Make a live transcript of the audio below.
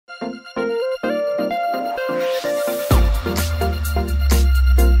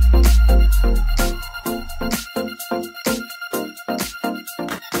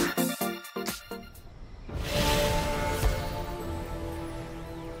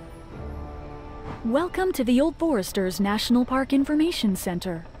Welcome to the Oldforester National Park Information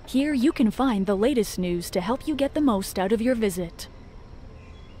Center. Here you can find the latest news to help you get the most out of your visit.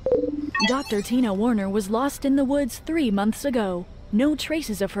 Dr. Tina Warner was lost in the woods 3 months ago. No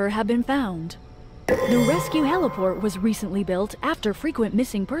traces of her have been found. The rescue heliport was recently built after frequent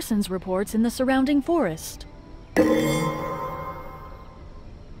missing persons reports in the surrounding forest.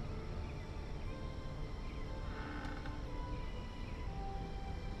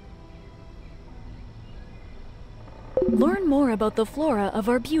 Learn more about the flora of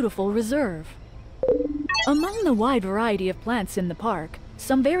our beautiful reserve. Among the wide variety of plants in the park,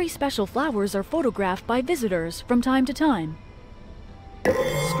 some very special flowers are photographed by visitors from time to time.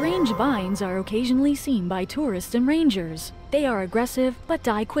 Strange vines are occasionally seen by tourists and rangers. They are aggressive but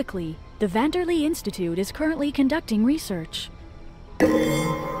die quickly. The Vanderlee Institute is currently conducting research.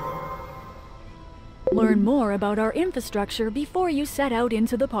 Learn more about our infrastructure before you set out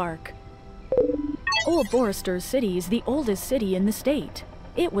into the park. Oldforester City is the oldest city in the state.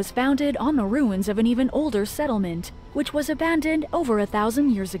 It was founded on the ruins of an even older settlement, which was abandoned over 1,000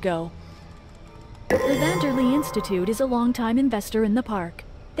 years ago. The Vanderlee Institute is a longtime investor in the park.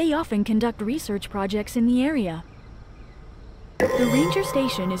 They often conduct research projects in the area. The Ranger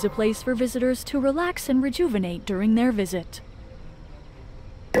Station is a place for visitors to relax and rejuvenate during their visit.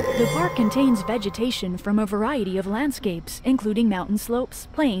 The park contains vegetation from a variety of landscapes, including mountain slopes,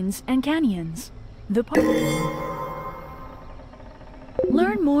 plains, and canyons.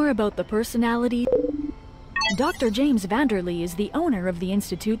 Learn more about the personality. Dr. James Vanderlee is the owner of the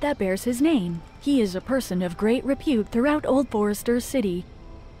institute that bears his name. He is a person of great repute throughout Oldforester City.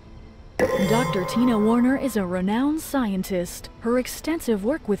 Dr. Tina Warner is a renowned scientist. Her extensive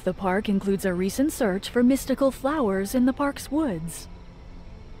work with the park includes a recent search for mystical flowers in the park's woods.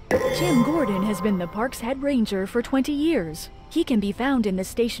 Jim Gordon has been the park's head ranger for 20 years. He can be found in the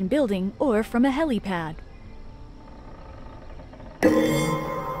station building or from a helipad.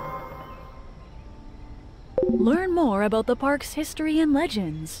 Learn more about the park's history and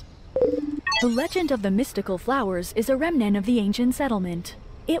legends. The legend of the mystical flowers is a remnant of the ancient settlement.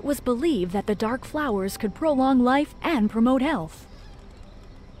 It was believed that the dark flowers could prolong life and promote health.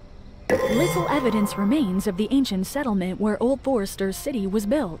 Little evidence remains of the ancient settlement where Oldforester City was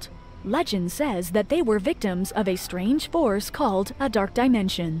built. Legend says that they were victims of a strange force called a dark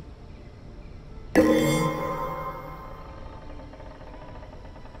dimension.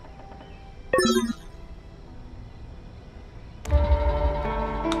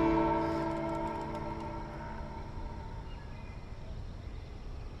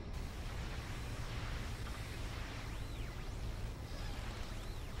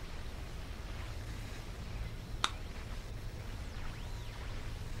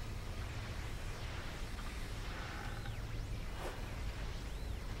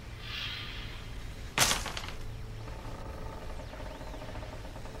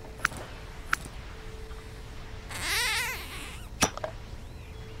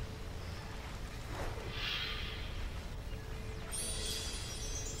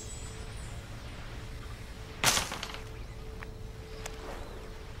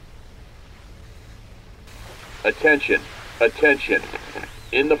 Attention, attention.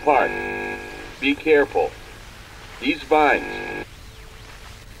 In the park, be careful. These vines.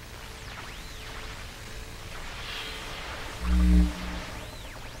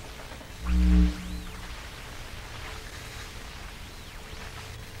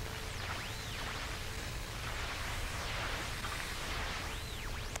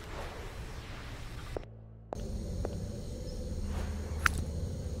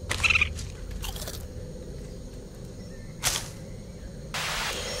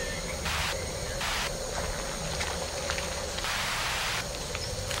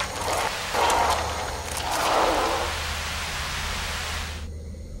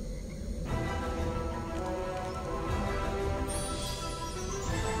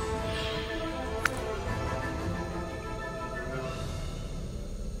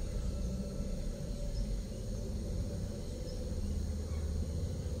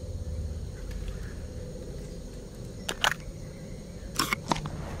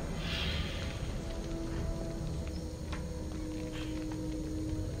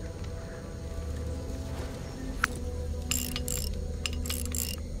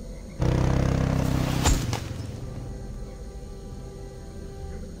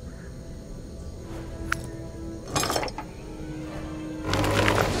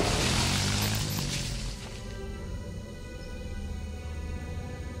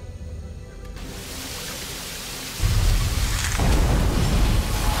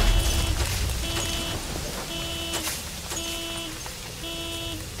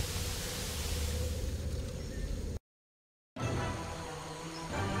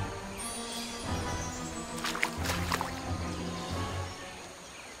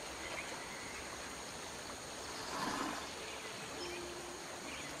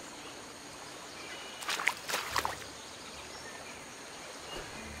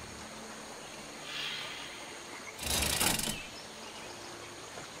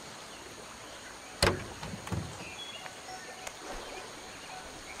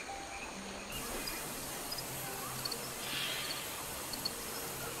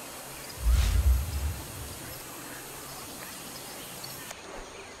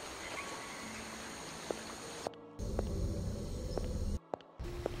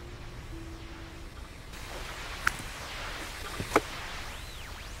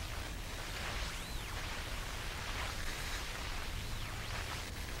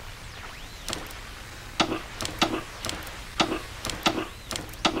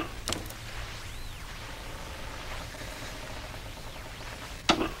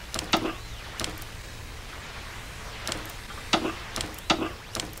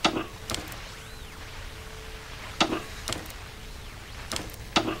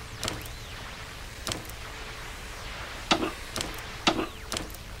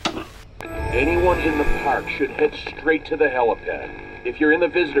 Anyone in the park should head straight to the helipad. If you're in the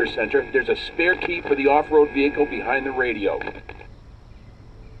visitor center, there's a spare key for the off-road vehicle behind the radio.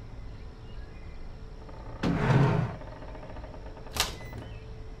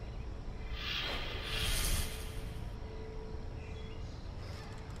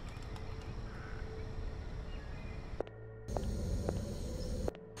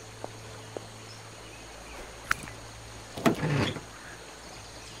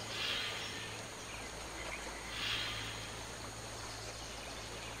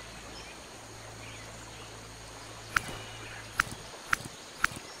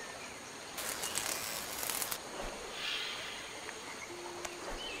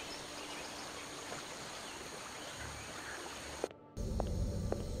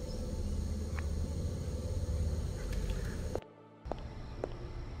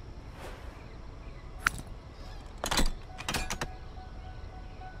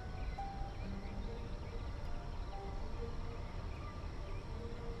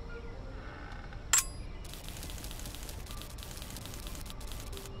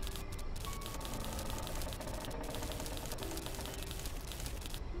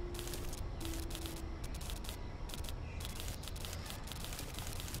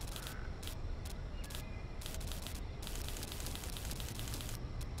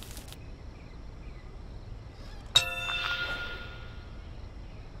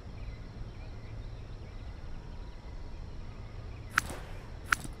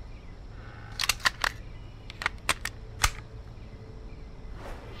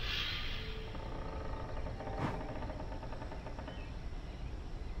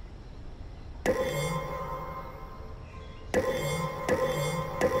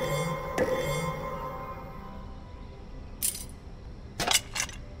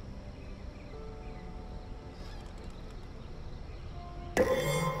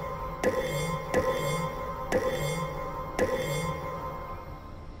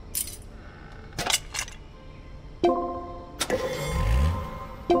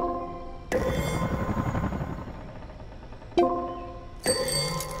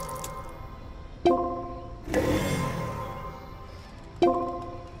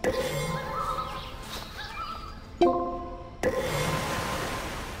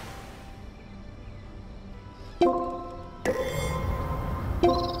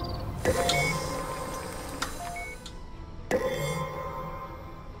 You